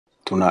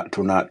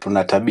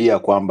tuna tabia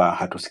kwamba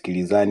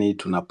hatusikilizani,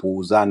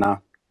 tunapuuzana,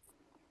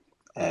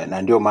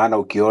 na ndio maana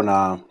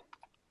ukiona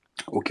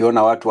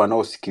watu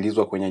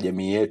wanaosikilizwa kwenye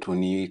jamii yetu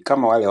ni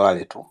kama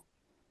wale tu.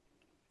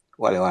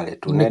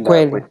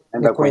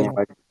 Nenda kwenye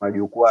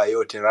majukwaa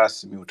yote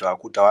rasmi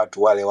utawakuta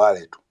watu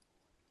wale tu.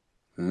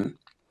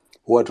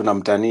 Huwa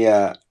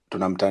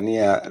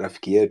tunamtania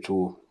rafiki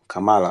yetu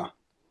Kamala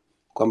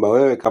kwamba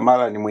wewe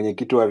Kamala ni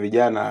mwenyekiti wa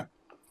vijana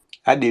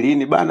hadi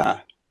lini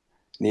bana?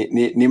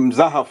 Ni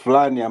mzaha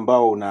fulani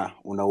ambao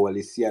una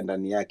uhalisia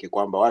ndani yake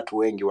kwamba watu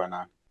wengi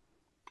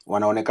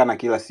wanaonekana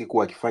kila siku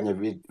wakifanya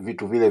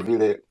vitu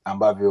vile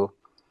ambavyo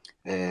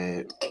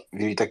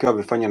vilitakiwa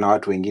vifanywe na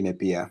watu wengine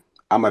pia,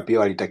 ama pia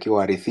walitakiwa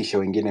warithishe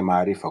wengine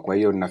maarifa. Kwa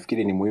hiyo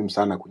nafikiri ni muhimu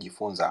sana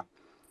kujifunza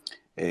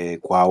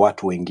kwa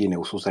watu wengine,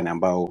 hususan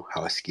ambao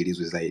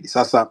hawasikilizwi zaidi.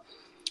 Sasa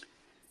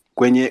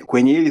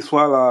kwenye hili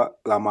swala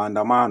la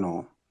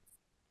maandamano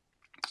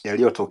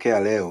yaliyotokea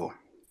leo,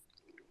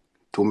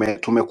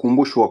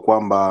 tumekumbushwa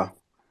kwamba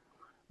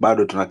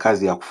bado tuna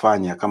kazi ya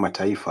kufanya kama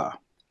taifa,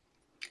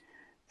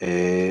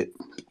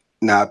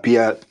 na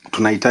pia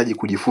tunahitaji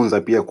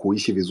kujifunza pia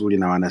kuishi vizuri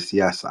na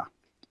wanasiasa,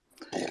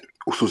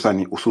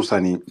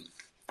 hususani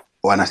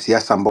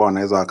wanasiasa ambao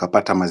wanaweza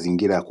wakapata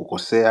mazingira ya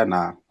kukosea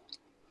na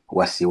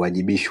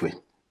wasiwajibishwe,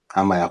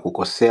 ama ya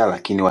kukosea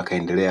lakini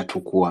wakaendelea tu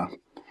kuwa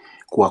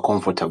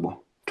comfortable.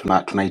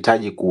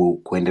 Tunahitaji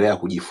kuendelea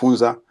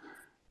kujifunza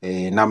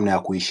namna ya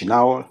kuishi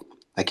nao,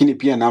 lakini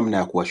pia namna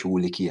ya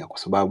kuwashughulikia, kwa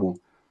sababu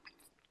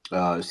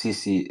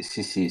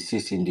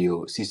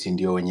sisi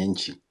ndio wenye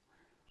nchi,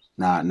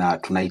 na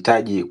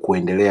tunahitaji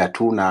kuendelea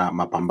tu na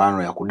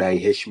mapambano ya kudai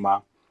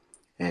heshima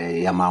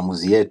ya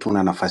maamuzi yetu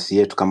na nafasi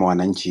yetu kama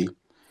wananchi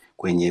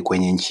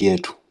kwenye nchi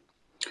yetu.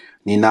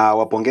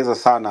 Ninawapongeza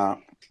sana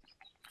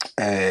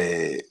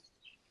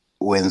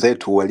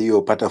wenzetu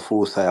waliopata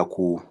fursa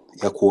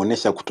ya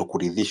kuonesha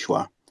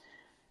kutokuridhishwa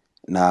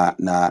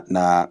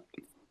na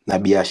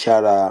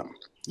biashara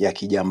ya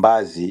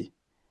kijambazi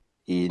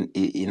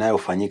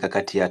inayofanyika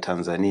kati ya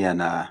Tanzania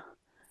na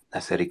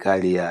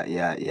serikali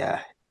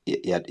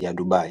ya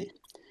Dubai.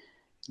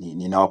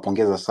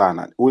 Ninawapongeza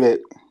sana.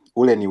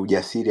 Ule ni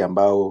ujasiri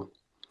ambao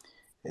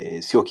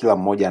sio kila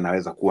mmoja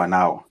anaweza kuwa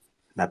nao,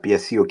 na pia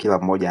sio kila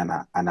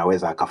mmoja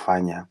anaweza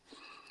akafanya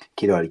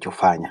kile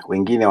walichofanya.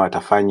 Wengine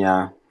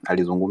watafanya,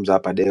 alizungumza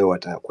hapa Deo,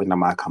 watakwenda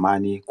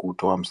mahakamani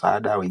kutoa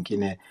msaada,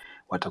 wengine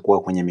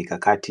watakuwa kwenye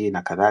mikakati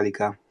na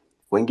kadhalika,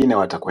 wengine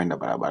watakwenda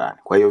barabarani.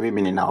 Kwa hiyo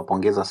mimi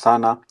ninawapongeza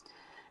sana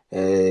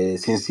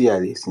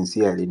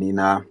sincerely.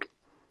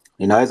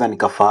 Ninaweza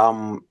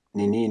nikafahamu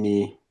ni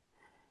nini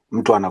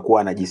mtu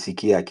anakuwa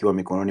anajisikia akiwa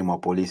mikononi mwa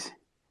polisi.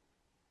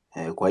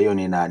 Kwa hiyo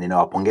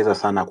ninawapongeza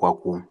sana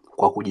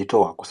kwa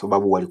kujitoa, kwa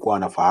sababu walikuwa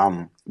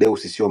wanafahamu Deo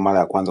sio mara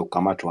ya kwanza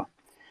kukamatwa.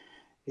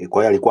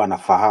 Kwa hiyo alikuwa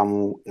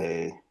anafahamu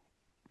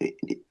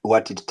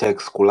what it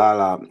takes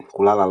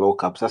kulala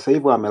lock up. Sasa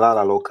hivi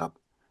amelala lock up,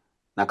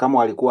 na kama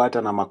walikuwa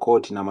hata na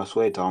makoti na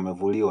masweta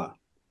wamevuliwa,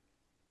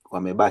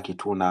 wamebaki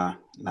tu na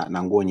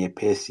nguo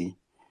nyepesi,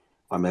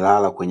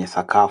 wamelala kwenye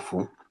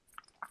sakafu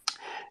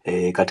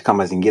katika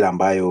mazingira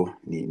ambayo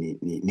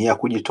ni ya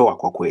kujitoa,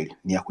 kwa kweli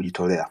ni ya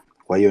kujitolea.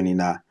 Kwa hiyo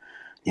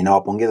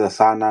ninawapongeza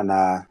sana,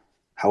 na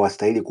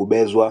hawastahili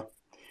kubezwa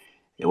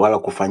wala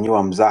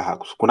kufanyiwa mzaha.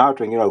 Kuna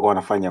watu wengine walikuwa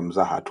wanafanya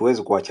mzaha,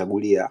 hatuwezi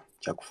kuwachagulia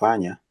cha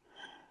kufanya.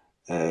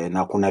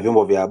 Na kuna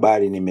vyombo vya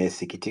habari,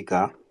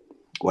 nimesikitika,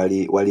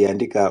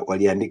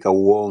 waliandika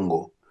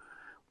uongo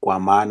kwa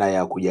maana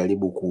ya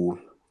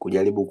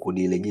kujaribu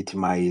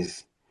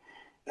kudelegitimize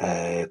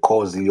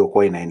cause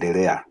iliyokuwa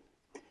inaendelea,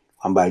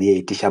 kwamba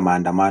aliyeitisha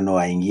maandamano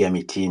aingia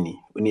mitini.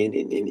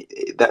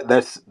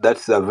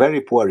 That's a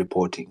very poor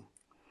reporting.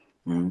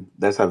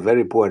 That's a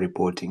very poor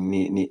reporting.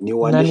 Ni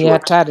uandishi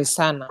hatari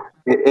sana.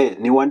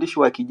 Ni uandishi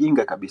wa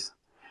kijinga kabisa.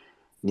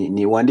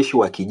 Ni uandishi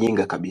wa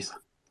kijinga kabisa.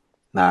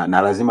 Na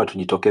lazima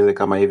tujitokeze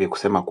kama hivi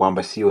kusema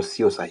kwamba sio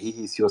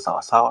sahihi, sio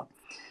sawa.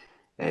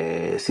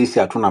 Sisi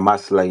hatuna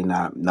maslahi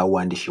na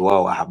uandishi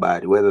wao wa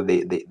habari, whether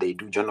they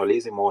do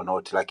journalism or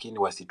not, lakini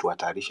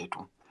wasituhatarishe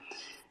tu,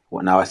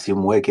 na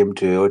wasimweke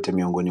mtu yeyote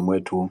miongoni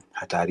mwetu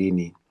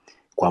hatarini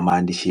kwa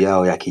maandishi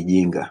yao ya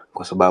kijinga,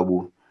 kwa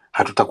sababu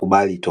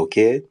hatutakubali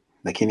itokee,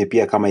 lakini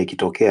pia kama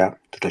ikitokea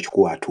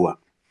tutachukua hatua.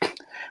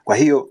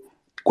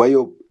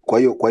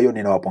 Kwa hiyo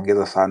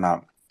ninawapongeza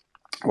sana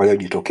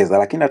waliojitokeza,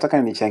 lakini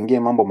nataka nichangie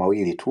mambo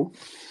mawili tu,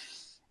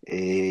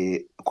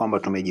 kwamba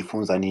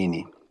tumejifunza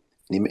nini.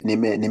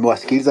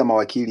 Nimewasikiliza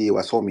mawakili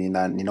wasomi,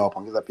 na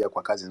ninawapongeza pia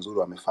kwa kazi nzuri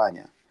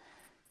wamefanya.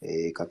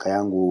 Kaka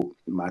yangu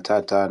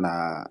Matata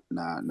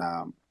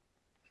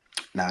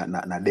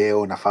na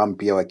Deo, nafahamu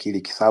pia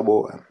wakili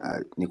Kisabo,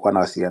 nilikuwa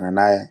nawasiliana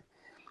naye.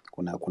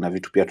 Kuna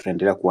vitu pia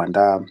tunaendelea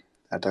kuandaa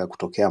hata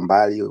kutokea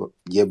mbali.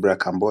 Jebra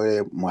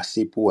Kambole,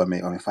 Mwasipu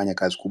wamefanya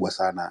kazi kubwa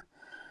sana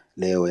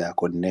leo ya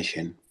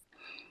coordination.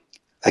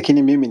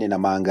 Lakini mimi nina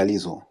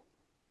maangalizo.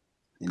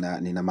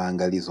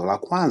 La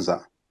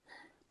kwanza,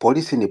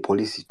 polisi ni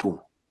polisi tu.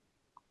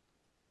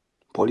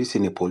 Polisi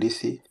ni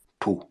polisi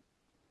tu.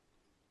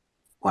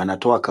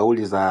 Wanatoa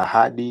kauli za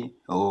ahadi,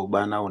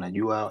 bana,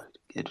 unajua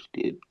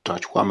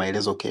tutachukua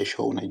maelezo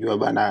kesho, unajua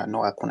bana,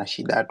 no hakuna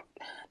shida,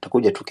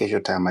 tutakuja tu kesho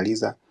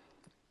tutamaliza.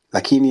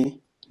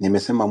 Lakini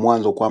nimesema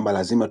mwanzo kwamba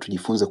lazima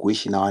tujifunze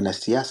kuishi na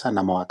wanasiasa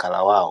na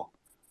mawakala wao.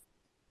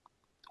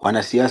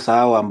 Wanasiasa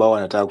hao ambao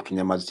wanataka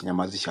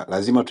kutunyamazisha,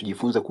 lazima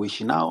tujifunze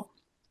kuishi nao,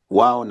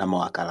 wao na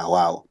mawakala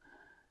wao.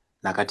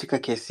 Na katika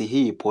kesi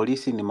hii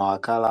polisi ni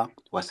mawakala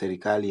wa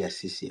serikali ya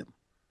CCM.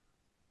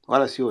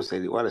 Wala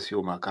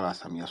sio mawakala wa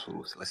Samia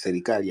Suluhu, wa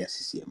serikali ya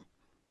CCM.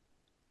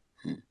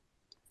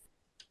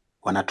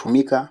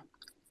 Wanatumika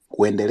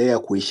kuendelea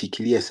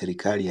kuishikilia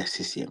serikali ya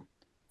CCM.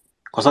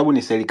 Kwa sababu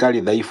ni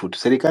serikali dhaifu tu,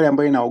 serikali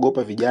ambayo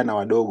inaogopa vijana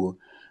wadogo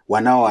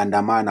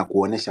wanaoandamana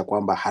kuonesha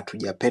kwamba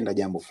hatujapenda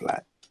jambo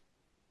fulani.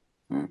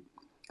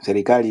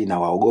 Serikali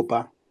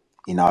inawaogopa,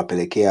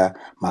 inawapelekea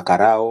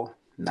makarao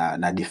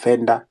na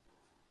defender,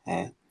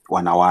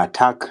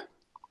 wanawaattack,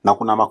 na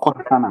kuna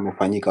makosa sana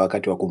amefanyika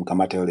wakati wa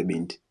kumkamata yule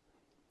binti.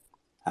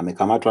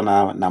 Amekamatwa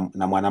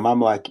na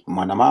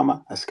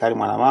mwanamama, askari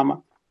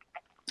mwanamama,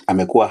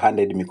 amekuwa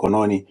handed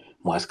mikononi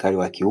mwa askari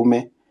wa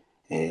kiume,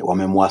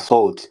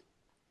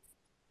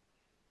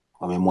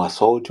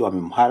 wamemwassault,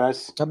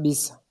 wamemharass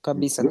kabisa.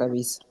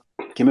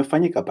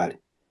 Kimefanyika pale.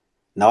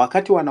 Na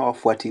wakati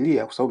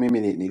wanawafuatilia, kwa sababu mimi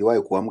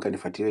niliwahi kuamka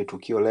nifuatilie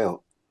tukio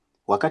leo,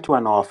 wakati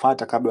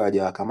wanawafuata kabla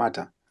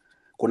hawajawakamata,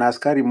 kuna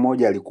askari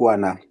mmoja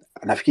alikuwa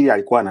nafikiri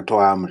alikuwa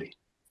anatoa amri,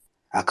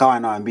 akawa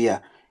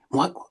anawaambia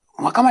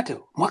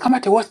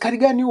mwakamate, askari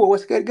gani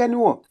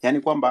huo? Yani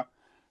kwamba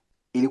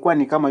ilikuwa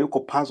ni kama yuko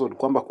puzzled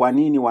kwamba kwa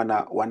nini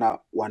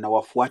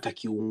wanawafuata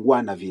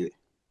kiungwana vile.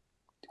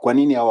 Kwa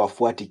nini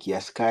hawafuati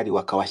kiaskari,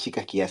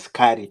 wakawashika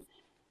kiaskari,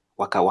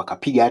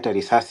 wakapiga hata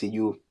risasi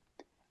juu.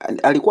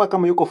 Alikuwa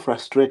kama yuko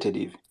frustrated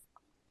hivi.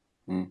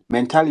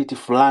 Mentality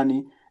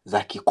fulani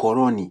za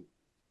kikoloni.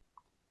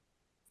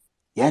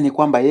 Yani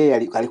kwamba yeye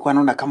alikuwa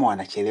anaona kama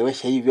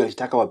wanachelewesha hivi,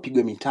 alitaka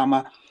wapigwe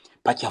mitama,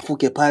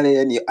 pachafuke pale,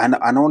 yani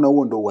anaona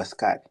huo ndio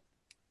uaskari.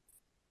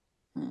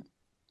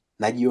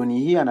 Na jioni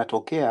hii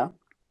anatokea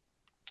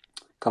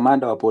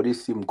kamanda wa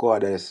polisi mkoa wa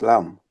Dar es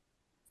Salaam,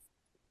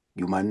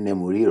 Jumanne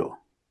Muliro,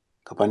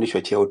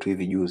 kapandishwa cheo tu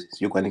hivi juzi.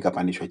 Sijui kwa nini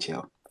kapandishwa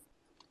cheo.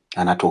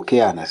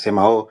 Anatokea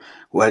anasema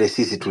wale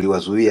sisi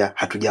tuliwazuia,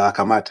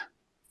 hatujawakamata.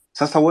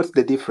 Sasa what's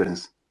the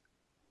difference?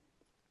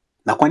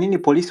 Na kwa nini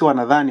polisi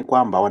wanadhani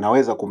kwamba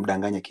wanaweza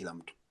kumdanganya kila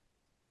mtu?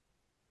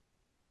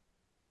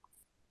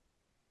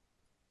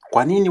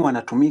 Kwa nini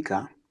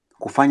wanatumika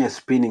kufanya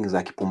spinning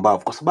za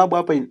kipumbavu? Kwa sababu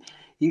hapa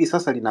hili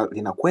sasa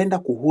linakwenda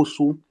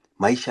kuhusu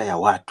maisha ya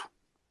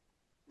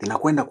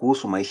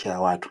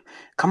watu.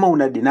 Kama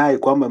una deny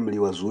kwamba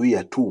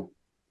mliwazuia tu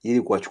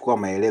ili kuwachukua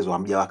maelezo,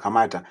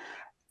 hamjawakamata,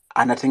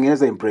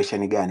 anatengeneza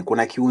impression gani?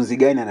 Kuna kiunzi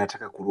gani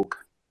anataka kuruka?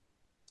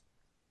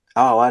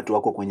 Hawa watu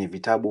wako kwenye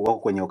vitabu, wako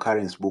kwenye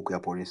occurrence book ya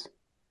polisi.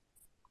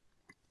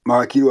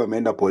 Mawakili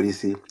wameenda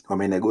polisi,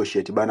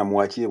 wamenegotiate, bana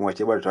muachie bwana,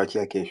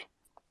 tutaachia kesho.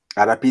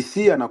 RPC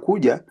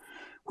anakuja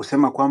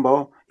kusema kwamba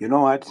you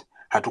know what,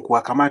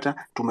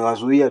 hatukuwakamata,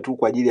 tumewazuia tu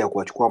kwa ajili ya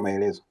kuwachukua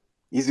maelezo.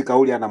 Hizi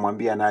kauli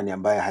anamwambia nani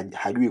ambaye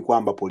hajui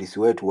kwamba polisi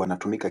wetu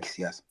wanatumika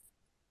kisiasa?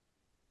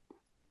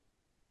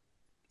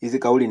 Hizi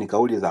kauli ni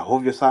kauli za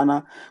hovyo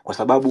sana, kwa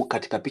sababu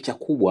katika picha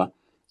kubwa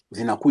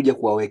zinakuja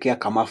kuwawekea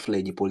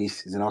camouflage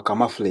polisi,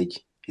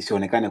 camouflage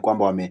isionekane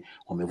kwamba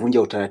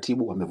wamevunja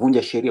utaratibu,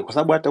 wamevunja sheria, kwa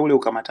sababu hata ule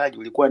ukamataji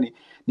ulikuwa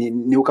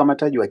ni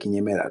ukamataji wa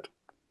kinyemela tu.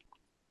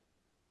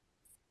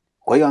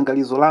 Kwa hiyo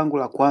angalizo langu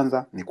la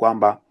kwanza ni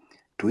kwamba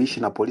tuishi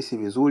na polisi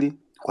vizuri,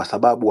 kwa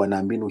sababu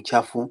wana mbinu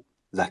chafu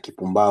za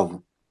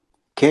kipumbavu.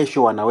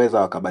 Kesho wanaweza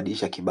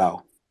wakabadilisha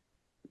kibao.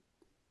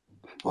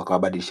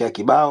 Wakawabadilishia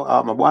kibao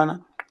hawa mabwana,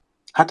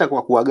 hata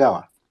kwa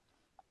kuwagawa.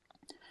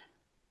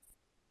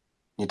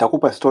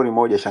 Nitakupa story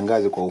moja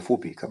shangazi kwa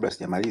ufupi kabla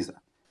sijamaliza.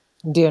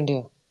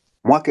 Ndio.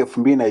 Mwaka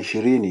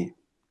 2020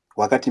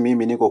 wakati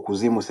mimi niko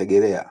kuzimu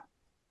Segerea,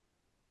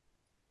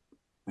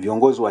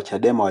 viongozi wa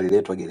Chadema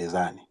waliletwa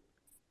gerezani.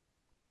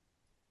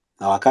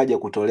 Na wakaja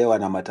kutolewa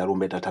na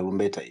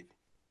matarumbeta hivi.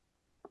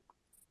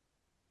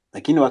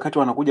 Lakini wakati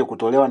wanakuja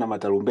kutolewa na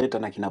matarumbeta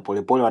na kina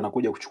Polepole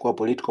wanakuja kuchukua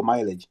political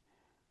mileage,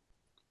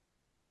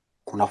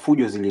 kuna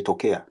fujo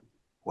zilitokea.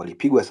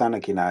 Walipigwa sana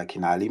kina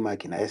Halima,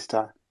 kina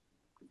Esther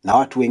na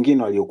watu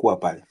wengine waliokuwa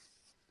pale.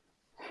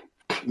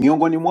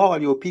 Miongoni mwao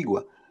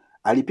waliopigwa,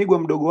 alipigwa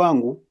mdogo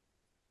wangu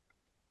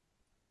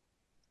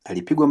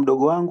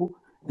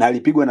na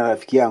alipigwa na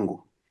rafiki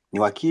yangu. Ni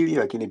wakili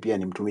lakini pia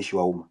ni mtumishi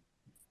wa umma.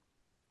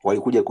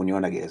 Walikuja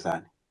kuniona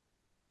gerezani.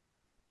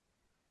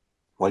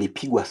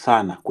 Walipigwa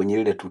sana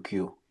kwenye ile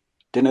tukio.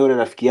 Tena yule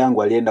rafiki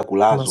yangu alienda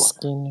kulazwa.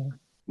 Maskini.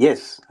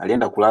 Yes,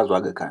 alienda kulazwa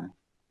Aga Khan.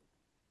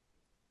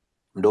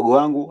 Mdogo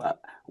wangu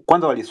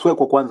kwanza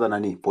waliswekwa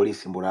kwanza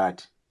polisi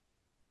Mburahati.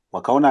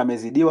 Wakaona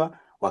amezidiwa,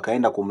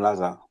 wakaenda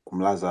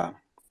kumlaza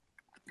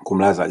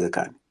Aga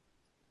Khan.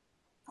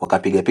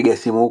 Wakapiga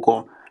simu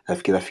huko,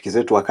 rafiki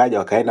zetu wakaja,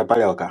 wakaenda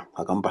pale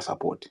wakampa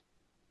support.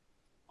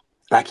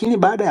 Lakini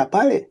baada ya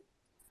pale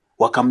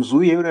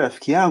wakamzuia yule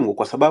rafiki yangu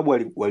kwa sababu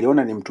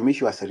waliona ni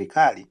mtumishi wa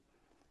serikali.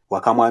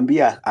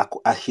 Wakamwambia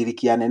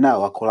ashirikiane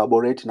nao,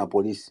 collaborate na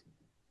polisi.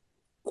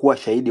 kuwa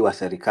shahidi wa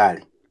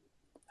serikali,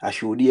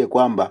 ashuhudie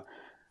kwamba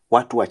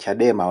watu wa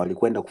Chadema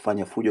walikwenda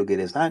kufanya fujo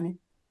gerezani,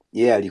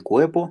 yeye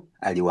alikuwepo,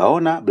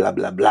 aliwaona, bla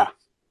bla bla.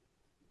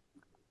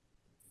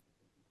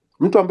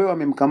 Mtu ambaye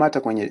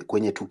wamemkamata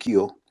kwenye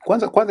tukio,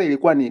 kwanza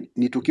ilikuwa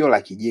ni tukio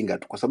la kijinga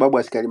tu, kwa sababu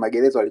askari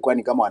magereza walikuwa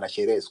ni kama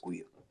wanasherehe siku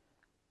hiyo.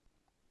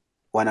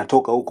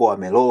 Wanatoka huko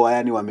wameloa,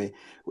 yani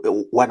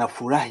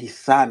wanafurahi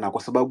sana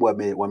kwa sababu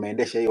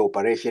wameendesha hiyo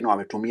operation,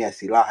 wametumia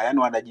silaha, yani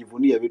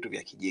wanajivunia vitu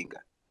vya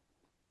kijinga.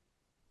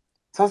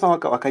 Sasa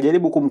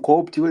wakajaribu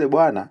kumkoopti yule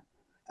bwana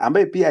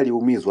ambaye pia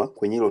aliumizwa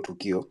kwenye hilo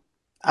tukio,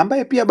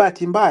 ambaye pia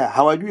bahati mbaya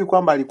hawajui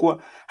kwamba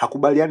alikuwa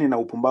hakubaliani na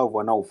upumbavu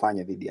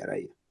wanaofanya dhidi ya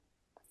raia.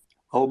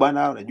 Oh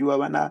bana, unajua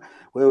bana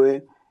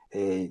wewe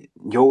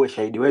njoo uwe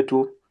shahidi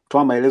wetu,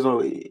 toa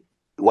maelezo.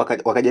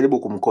 Wakajaribu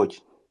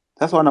kumkochi.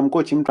 Sasa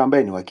wanamkochi mtu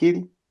ambaye ni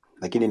wakili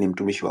lakini ni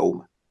mtumishi wa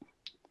umma,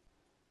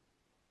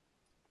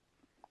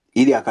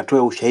 ili akatoe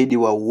ushahidi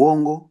wa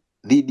uongo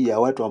dhidi ya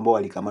watu ambao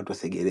walikamatwa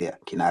Segerea,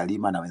 kina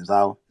Halima na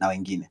wenzao na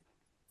wengine.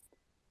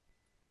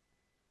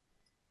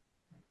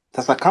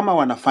 Sasa kama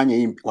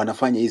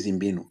wanafanya hizi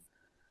mbinu,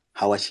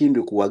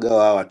 hawashindwi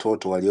kuwagawa hawa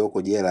watoto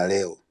walioko jela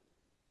leo,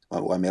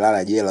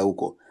 wamelala jela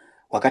huko,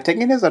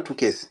 wakatengeneza tu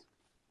kesi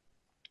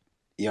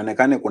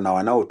ionekane kuna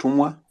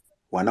wanaotumwa,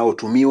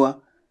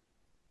 wanaotumiwa,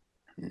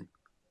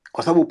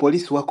 kwa sababu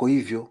polisi wako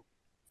hivyo.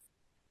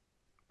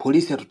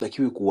 Polisi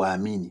hatutakiwi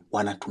kuwaamini,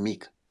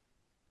 wanatumika.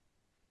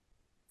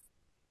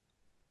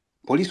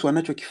 Polisi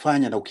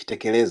wanachokifanya na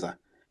ukitekeleza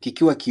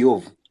kikiwa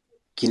kiovu,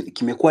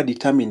 kimekuwa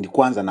determined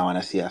kwanza na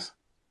wanasiasa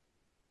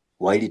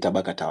wa hili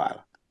tabaka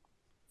tawala.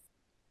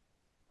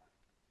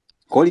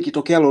 Kwa hiyo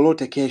likitokea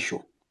lolote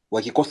kesho,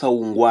 wakikosa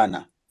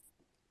uungwana,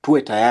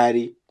 tuwe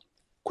tayari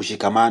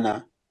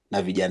kushikamana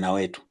na vijana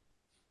wetu,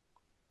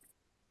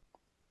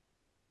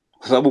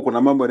 kwa sababu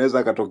kuna mambo yanaweza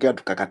yakatokea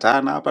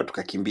tukakatana hapa,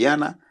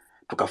 tukakimbiana,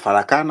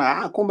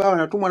 tukafarakana, kumbe hao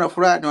wanatumwa na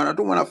fulani,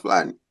 wanatumwa na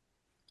fulani.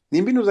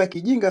 Ni mbinu za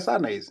kijinga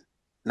sana hizi,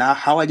 na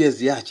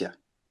hawajaziacha.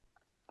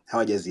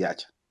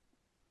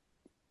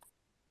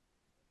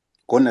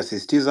 Kwa hiyo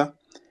nasisitiza,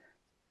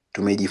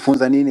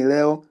 tumejifunza nini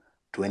leo?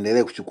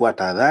 Tuendelee kuchukua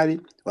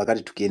tahadhari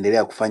wakati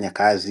tukiendelea kufanya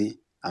kazi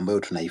ambayo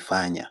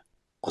tunaifanya,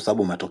 kwa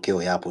sababu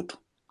matokeo yapo tu.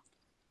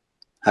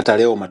 Hata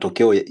leo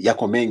matokeo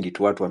yako mengi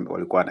tu, watu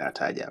walikuwa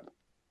wanayataja hapa.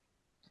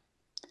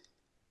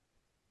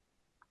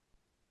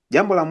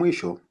 Jambo la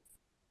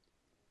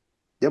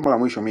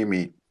mwisho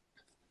mimi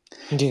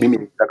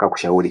nataka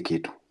kushauri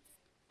kitu.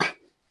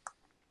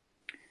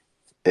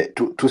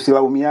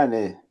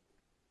 Tusilaumiane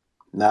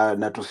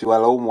na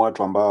tusiwalaumu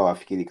watu ambao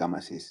hawafikiri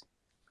kama sisi.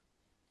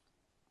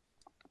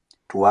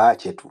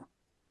 Tuwaache tu.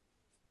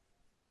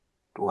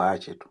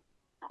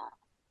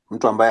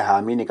 Mtu ambaye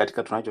haamini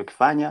katika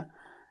tunachokifanya,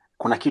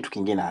 kuna kitu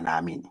kingine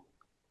anaamini.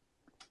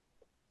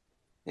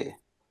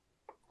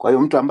 Kwa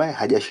hiyo mtu ambaye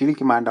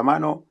hajashiriki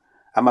maandamano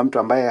ama mtu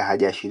ambaye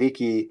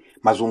hajashiriki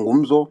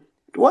mazungumzo,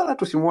 wala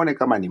tusimuone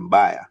kama ni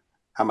mbaya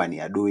ama ni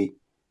adui.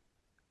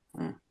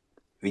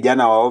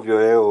 Vijana wa ovyo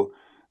leo,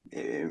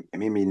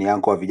 mimi ni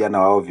anko wa vijana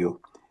wa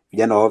ovyo.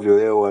 Vijana wa ovyo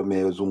leo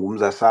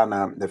wamezungumza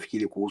sana,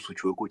 nafikiri kuhusu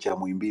chuo kikuu cha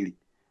Muhimbili.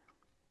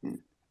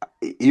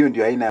 Hiyo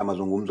ndio aina ya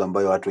mazungumzo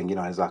ambayo watu wengine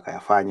wanaweza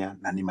kuyafanya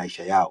na ni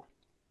maisha yao.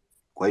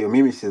 Kwa hiyo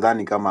mimi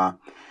sidhani kama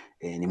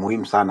ni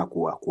muhimu sana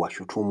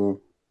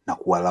kuwashutumu na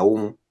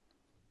kuwalaumu,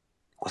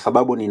 kwa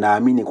sababu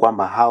ninaamini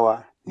kwamba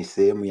hawa ni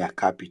sehemu ya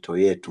capital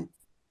yetu.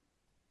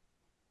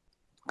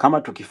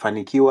 Kama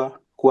tukifanikiwa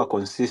kuwa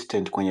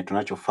consistent kwenye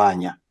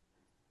tunachofanya,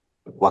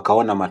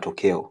 wakaona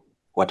matokeo,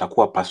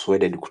 watakuwa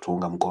persuaded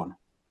kutuunga mkono.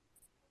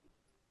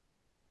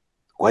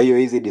 Kwa hiyo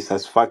hizi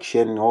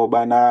dissatisfaction,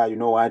 bana,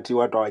 watu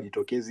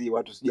hawajitokezi,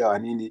 watu sijua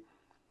nini,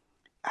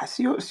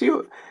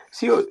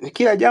 sio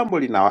kila jambo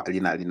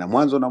lina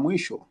mwanzo na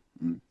mwisho.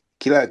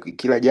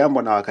 Kila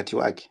jambo na wakati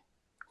wake.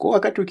 Kwa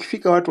wakati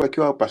ukifika, watu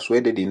wakiwa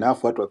persuaded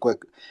enough, watu wakiwa,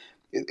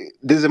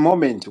 there's a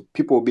moment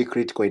people will be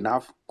critical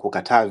enough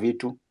kukataa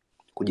vitu,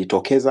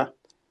 kujitokeza.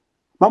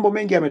 Mambo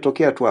mengi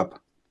yametokea tu hapa.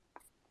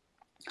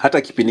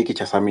 Hata kipindi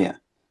cha Samia,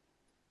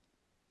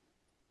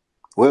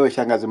 wewe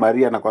Shangazi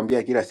Maria,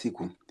 nakwambia kila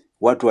siku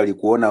watu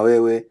walikuona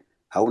wewe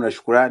hauna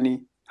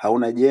shukrani,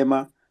 hauna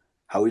jema,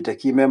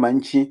 hauitakii mema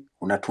nchi,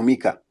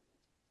 unatumika.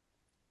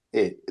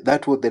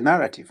 That was the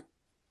narrative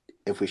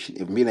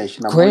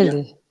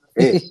 2021,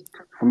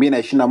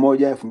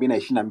 2021,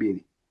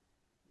 2022.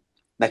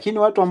 Lakini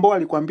watu ambao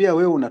walikwambia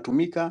wewe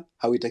unatumika,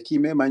 hauitakii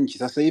mema nchi,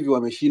 sasa hivi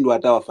wameshindwa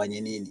hata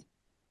wafanye nini.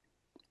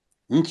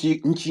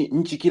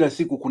 Nchi kila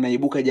siku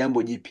kunaibuka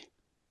jambo jipya.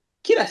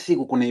 Kila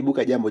siku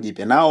kunaibuka jambo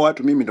jipya. Nao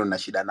watu mimi ndo nina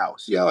shida nao.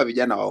 Sio hawa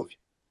vijana wa ovyo.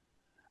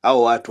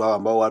 Hao watu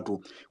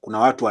ambao kuna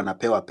watu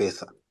wanapewa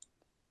pesa.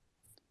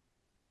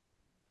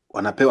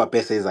 Wanapewa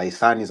pesa za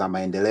hisani za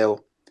maendeleo,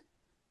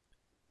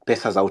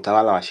 pesa za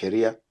utawala wa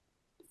sheria,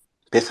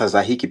 pesa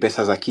za hiki,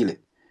 pesa za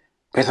kile,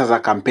 pesa za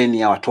kampeni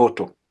ya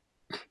watoto,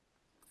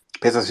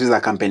 pesa sio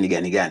za kampeni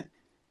gani.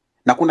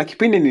 Na kuna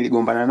kipindi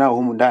niligombana nao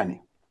humu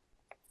ndani.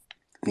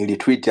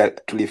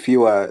 Nilitweet,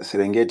 tulifiwa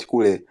Serengeti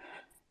kule,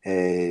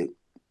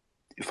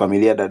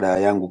 familia dada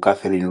yangu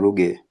Catherine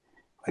Ruge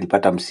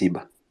walipata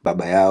msiba,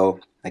 baba yao,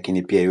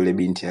 lakini pia yule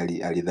binti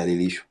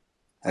alidhalilishwa,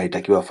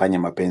 alitakiwa afanye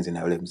mapenzi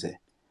na yule mzee.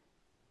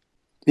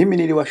 Mimi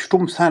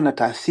niliwashutumu sana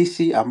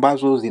taasisi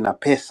ambazo zina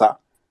pesa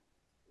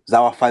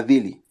za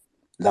wafadhili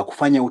za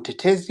kufanya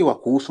utetezi wa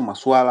kuhusu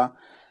masuala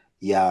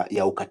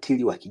ya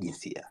ukatili wa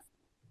kijinsia.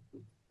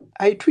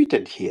 I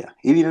tweeted here.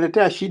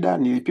 Iliniletea shida,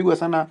 nilipigwa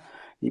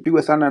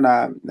sana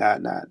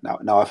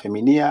na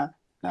wafeminia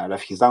na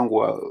rafiki zangu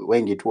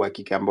wengi tu wa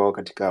kike ambao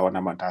katika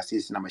wana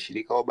mataasisi na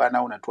mashirika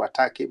bana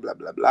unatuatake bla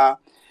bla bla.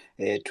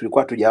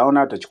 Tulikuwa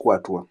tujaona tutachukua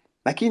hatua.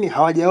 Lakini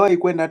hawajawahi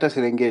kwenda hata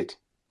Serengeti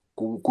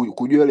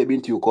kujua yule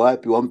binti yuko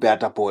wapi, wampe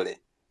hata pole.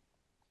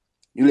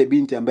 Yule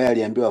binti ambaye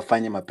aliambiwa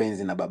afanye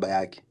mapenzi na baba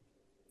yake.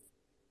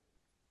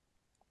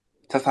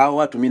 Sasa hao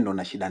watu mimi ndo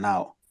na shida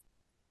nao.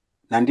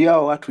 Na ndio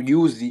hao watu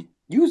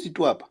juzi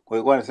tu hapa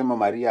walikuwa wanasema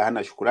Maria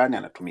hana shukrani,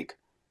 anatumika.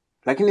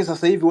 Lakini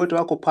sasa hivi wote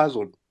wako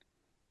puzzled.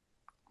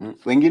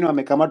 Wengine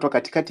wamekamatwa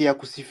katikati ya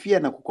kusifia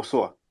na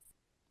kukosoa.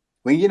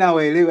 Wengine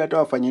hawaelewi hata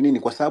wafanye nini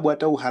kwa sababu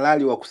hata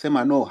uhalali wa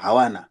kusema no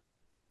hawana.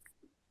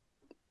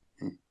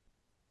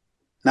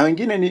 Na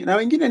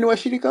wengine ni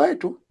washirika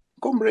wetu,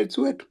 comrades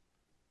wetu.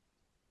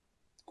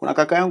 Kuna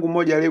kaka yangu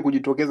mmoja aliye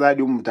kujitokeza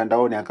hadi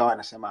mtandaoni akawa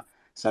anasema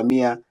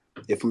Samia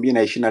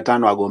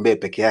 2025 agombee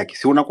peke yake.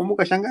 Si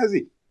unakumbuka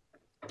shangazi?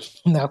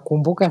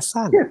 Nakumbuka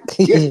sana.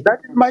 Yes, that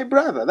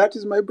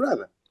is my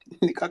brother.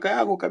 Ni kaka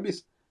yangu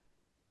kabisa.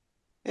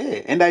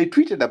 And I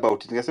tweeted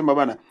about it. Nikasema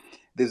bana,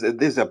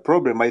 there's a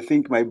problem. I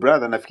think my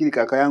brother, nafikiri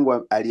kaka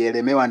yangu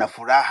alielemewa na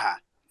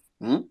furaha.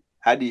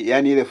 Hadi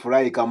yani ile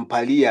furaha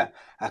ikampalia,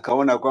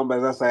 akaona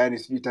kwamba sasa yani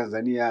sijui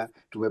Tanzania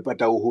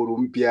tumepata uhuru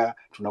mpya,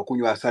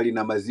 tunakunywa asali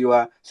na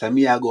maziwa,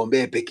 Samia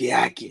agombee peke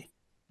yake.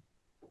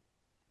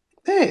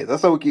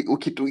 Sasa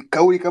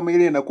kauli kama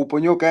ile na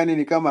kuponyoka yani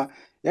ni kama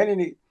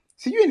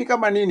sijui ni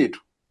kama nini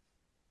tu.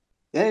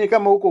 Yani ni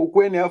kama huko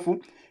ukweni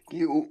afu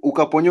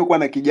ukaponyokwa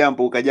na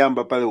kijambo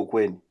ukajamba pale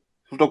ukweni.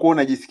 Utakuwa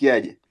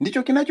unajisikiaje?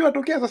 Ndicho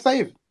kinachotokea sasa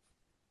hivi.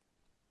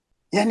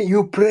 Yani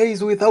you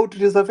praise without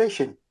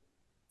reservation.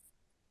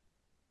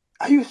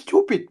 Are you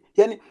stupid?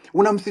 Yani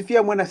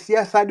unamsifia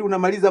mwanasiasa hadi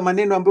unamaliza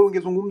maneno ambayo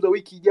ungezungumza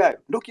wiki ijayo.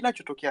 Ndio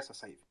kinachotokea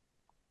sasa hivi.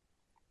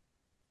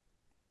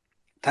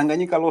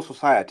 Tanganyika Law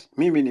Society.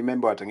 Mimi ni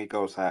member wa Tanganyika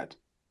Law Society.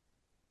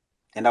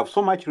 And I have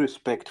so much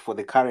respect for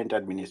the current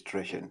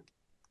administration.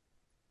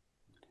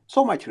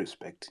 So much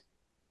respect.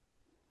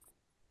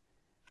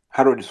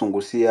 Harold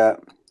Sungusia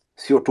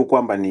sio tu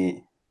kwamba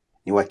ni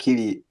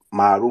wakili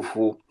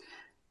maarufu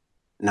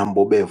na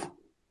mbobevu.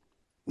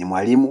 Ni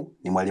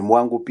mwalimu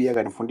wangu pia,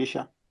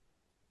 kanifundisha.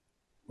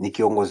 Ni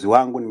kiongozi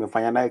wangu,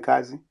 nimefanya naye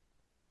kazi.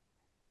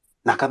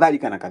 Na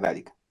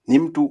kadhalika. Ni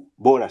mtu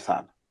bora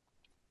sana.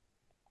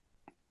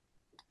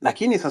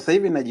 Lakini sasa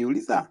hivi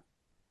najiuliza,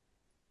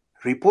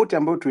 ripoti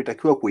ambayo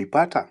tulitakiwa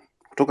kuipata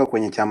kutoka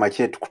kwenye chama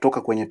chetu,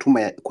 kutoka kwenye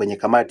tume, kwenye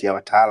kamati ya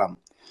wataalamu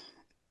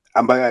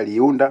ambayo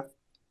aliunda,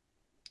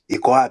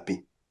 iko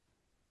wapi?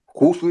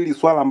 Kuhusu hili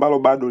swala ambalo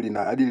bado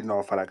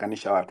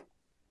linawafarakanisha watu.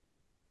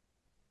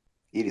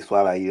 Hili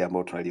swala hili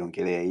ambalo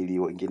tunaliongelea, ili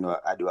wengine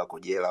hadi wako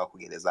jela, wako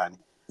gerezani.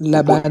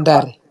 La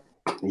Bandari.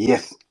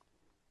 Yes.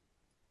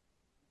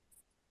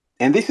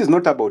 And this is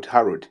not about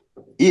Harold.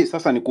 Hii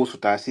sasa ni kuhusu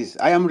taasisi.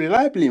 I am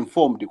reliably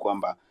informed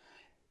kwamba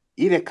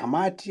ile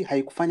kamati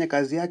haikufanya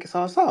kazi yake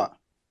sawa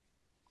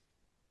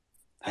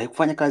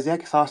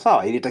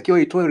sawa.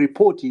 Ilitakiwa itoe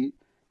ripoti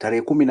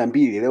tarehe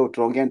 12, leo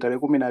tunaongea tarehe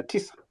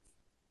 19.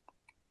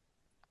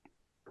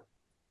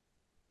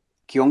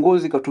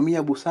 Kiongozi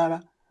katumia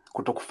busara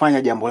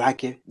kutokufanya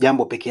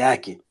jambo peke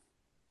yake.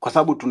 Kwa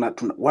sababu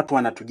watu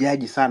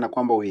wanatujaji sana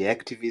kwamba we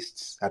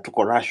activists,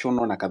 hatuko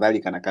rational na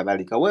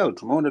kadhalika. Well,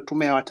 tumeona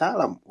tume ya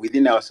wataalamu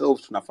within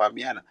ourselves,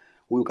 tunafahamiana.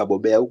 Huyu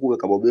kabobea huku,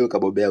 huyu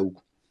kabobea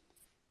huku.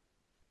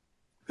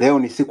 Leo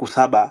ni siku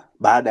 7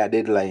 baada ya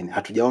deadline,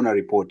 hatujaona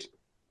ripoti.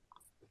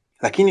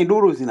 Lakini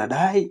duru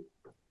zinadai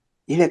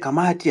ile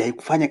kamati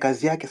haikufanya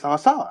kazi yake sawa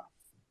sawa.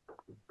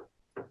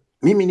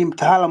 Mimi ni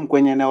mtaalamu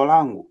kwenye eneo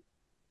langu.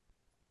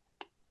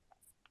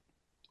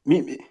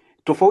 Mimi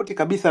tofauti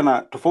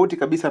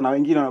kabisa na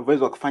wengine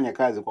wanavyoweza kufanya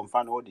kazi. Kwa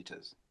mfano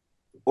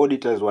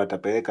auditors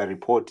watapeleka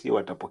ripoti,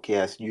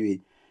 watapokea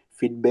sijui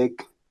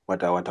feedback,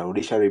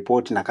 watarudisha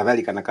ripoti na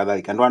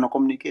kadhalika, ndio wana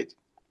communicate.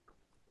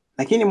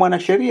 Lakini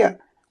mwanasheria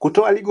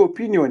kutoa legal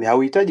opinion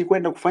hauhitaji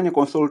kwenda kufanya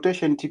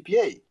consultation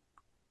TPA.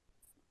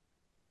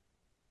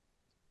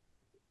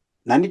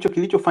 Na ndicho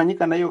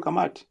kilichofanyika na hiyo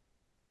kamati.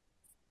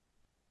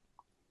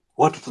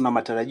 Watu tuna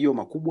matarajio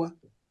makubwa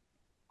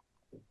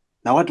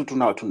na watu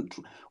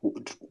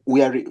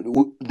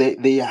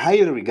they are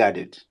highly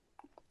regarded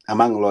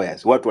among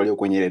lawyers, watu walio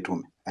kwenye ile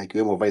tume,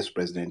 akiwemo vice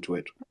president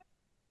wetu.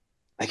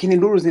 Lakini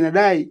nduru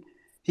zinadai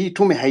hii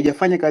tume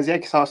haijafanya kazi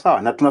yake sawa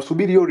sawa, na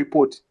tunasubiri hiyo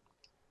report.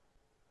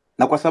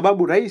 Na kwa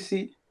sababu rais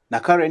na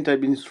current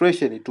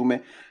administration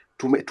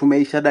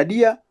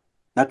tumeishadadia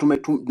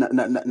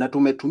na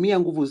tumetumia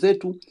nguvu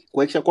zetu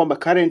kuhakikisha kwamba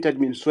current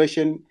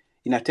administration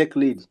ina take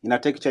lead, ina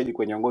take charge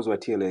kwenye uongozi wa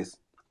TLS.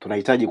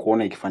 Tunahitaji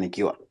kuona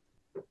ikifanikiwa.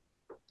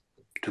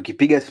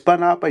 tukipiga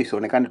spana hapa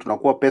isionekane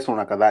tunakuwa pesa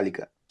na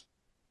kadhalika.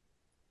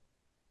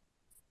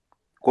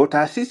 Kwa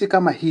taasisi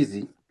kama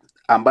hizi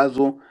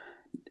ambazo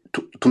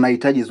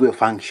tunahitaji ziwe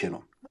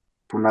functional,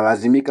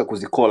 tunalazimika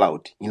call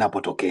out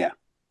inapotokea.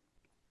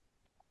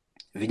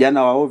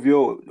 Vijana wa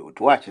ovyo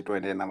tuache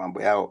tuendelee na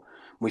mambo yao,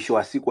 mwisho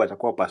wa siku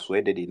watakuwa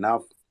persuaded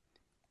enough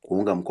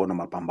kuunga mkono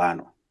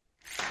mapambano.